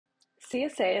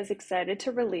CSA is excited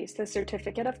to release the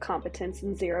Certificate of Competence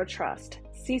in Zero Trust,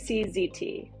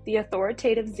 CCZT, the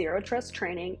authoritative zero trust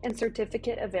training and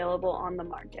certificate available on the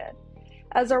market.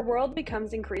 As our world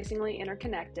becomes increasingly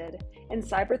interconnected and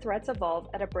cyber threats evolve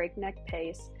at a breakneck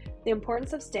pace, the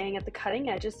importance of staying at the cutting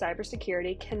edge of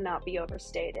cybersecurity cannot be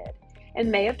overstated. In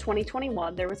May of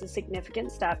 2021, there was a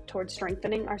significant step towards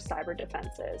strengthening our cyber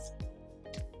defenses.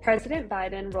 President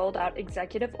Biden rolled out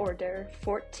Executive Order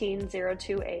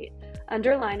 14028,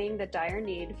 underlining the dire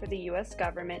need for the U.S.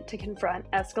 government to confront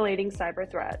escalating cyber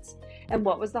threats. And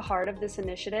what was the heart of this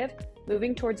initiative?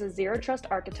 Moving towards a zero-trust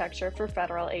architecture for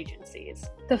federal agencies.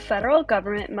 The federal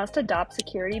government must adopt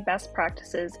security best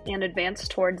practices and advance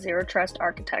towards zero-trust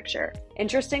architecture.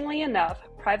 Interestingly enough,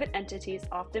 private entities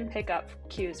often pick up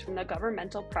cues from the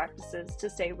governmental practices to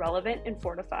stay relevant and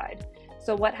fortified.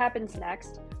 So what happens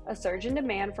next? A surge in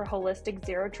demand for holistic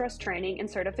zero-trust training and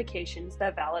certifications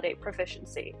that validate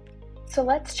proficiency. So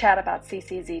let's chat about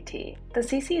CCZT. The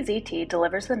CCZT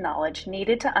delivers the knowledge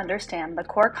needed to understand the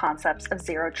core concepts of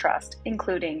zero trust,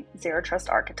 including zero trust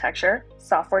architecture,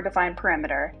 software-defined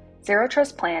perimeter, zero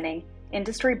trust planning,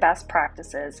 industry best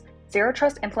practices, zero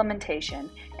trust implementation,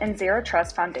 and zero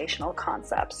trust foundational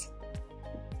concepts.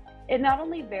 It not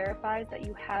only verifies that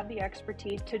you have the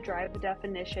expertise to drive the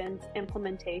definitions,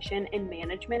 implementation, and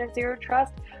management of zero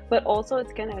trust, but also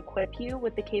it's going to equip you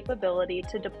with the capability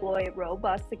to deploy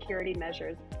robust security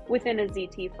measures within a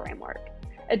ZT framework.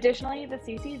 Additionally, the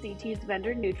CCZT's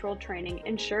vendor-neutral training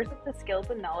ensures that the skills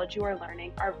and knowledge you are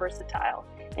learning are versatile,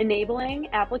 enabling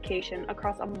application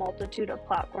across a multitude of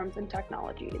platforms and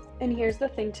technologies. And here's the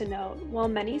thing to note, while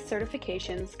many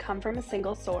certifications come from a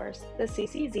single source, the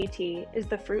CCZT is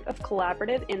the fruit of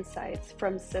collaborative insights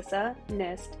from CISA,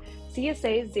 NIST,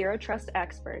 CSA's zero trust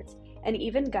experts, and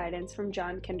even guidance from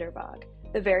John Kindervag,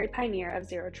 the very pioneer of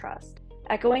zero trust.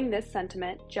 Echoing this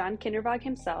sentiment, John Kindervag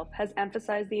himself has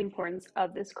emphasized the importance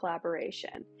of this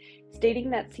collaboration, stating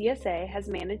that CSA has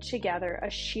managed to gather a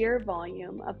sheer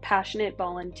volume of passionate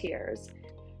volunteers.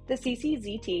 The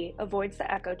CCZT avoids the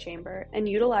echo chamber and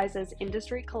utilizes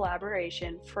industry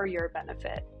collaboration for your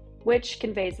benefit, which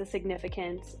conveys the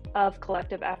significance of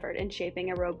collective effort in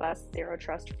shaping a robust zero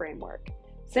trust framework.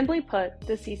 Simply put,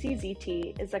 the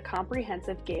CCZT is a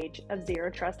comprehensive gauge of zero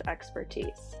trust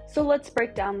expertise. So let's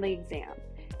break down the exam.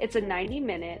 It's a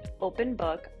 90-minute open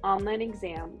book online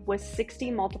exam with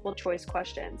 60 multiple choice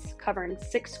questions covering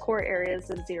 6 core areas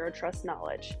of zero trust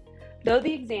knowledge. Though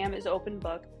the exam is open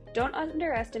book, don't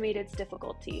underestimate its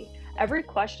difficulty. Every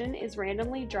question is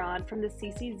randomly drawn from the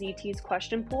CCZT's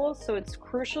question pool, so it's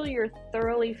crucial you're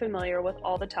thoroughly familiar with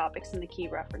all the topics and the key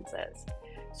references.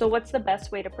 So what's the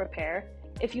best way to prepare?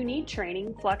 If you need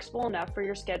training flexible enough for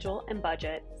your schedule and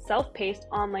budget, self-paced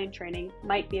online training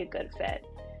might be a good fit.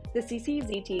 The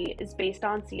CCZT is based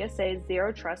on CSA's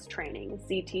Zero Trust Training,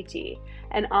 ZTT,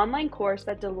 an online course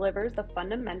that delivers the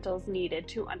fundamentals needed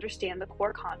to understand the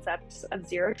core concepts of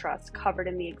zero trust covered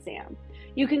in the exam.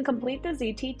 You can complete the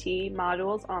ZTT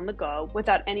modules on the go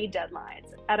without any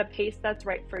deadlines, at a pace that's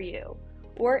right for you.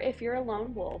 Or if you're a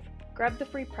lone wolf, grab the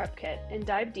free prep kit and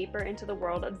dive deeper into the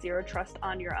world of zero trust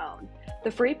on your own.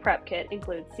 The free prep kit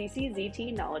includes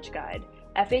CCZT Knowledge Guide,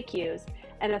 FAQs,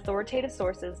 and authoritative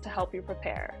sources to help you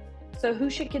prepare. So who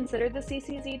should consider the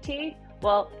CCZT?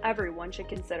 Well, everyone should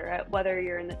consider it. Whether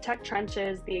you're in the tech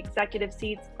trenches, the executive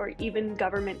seats, or even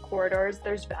government corridors,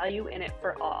 there's value in it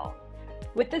for all.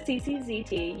 With the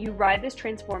CCZT, you ride this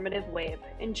transformative wave,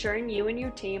 ensuring you and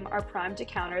your team are primed to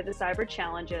counter the cyber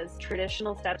challenges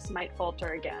traditional steps might falter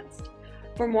against.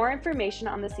 For more information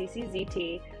on the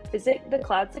CCZT, visit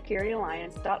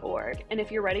thecloudsecurityalliance.org, and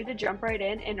if you're ready to jump right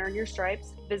in and earn your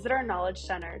stripes, visit our Knowledge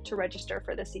Center to register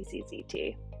for the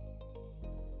CCZT.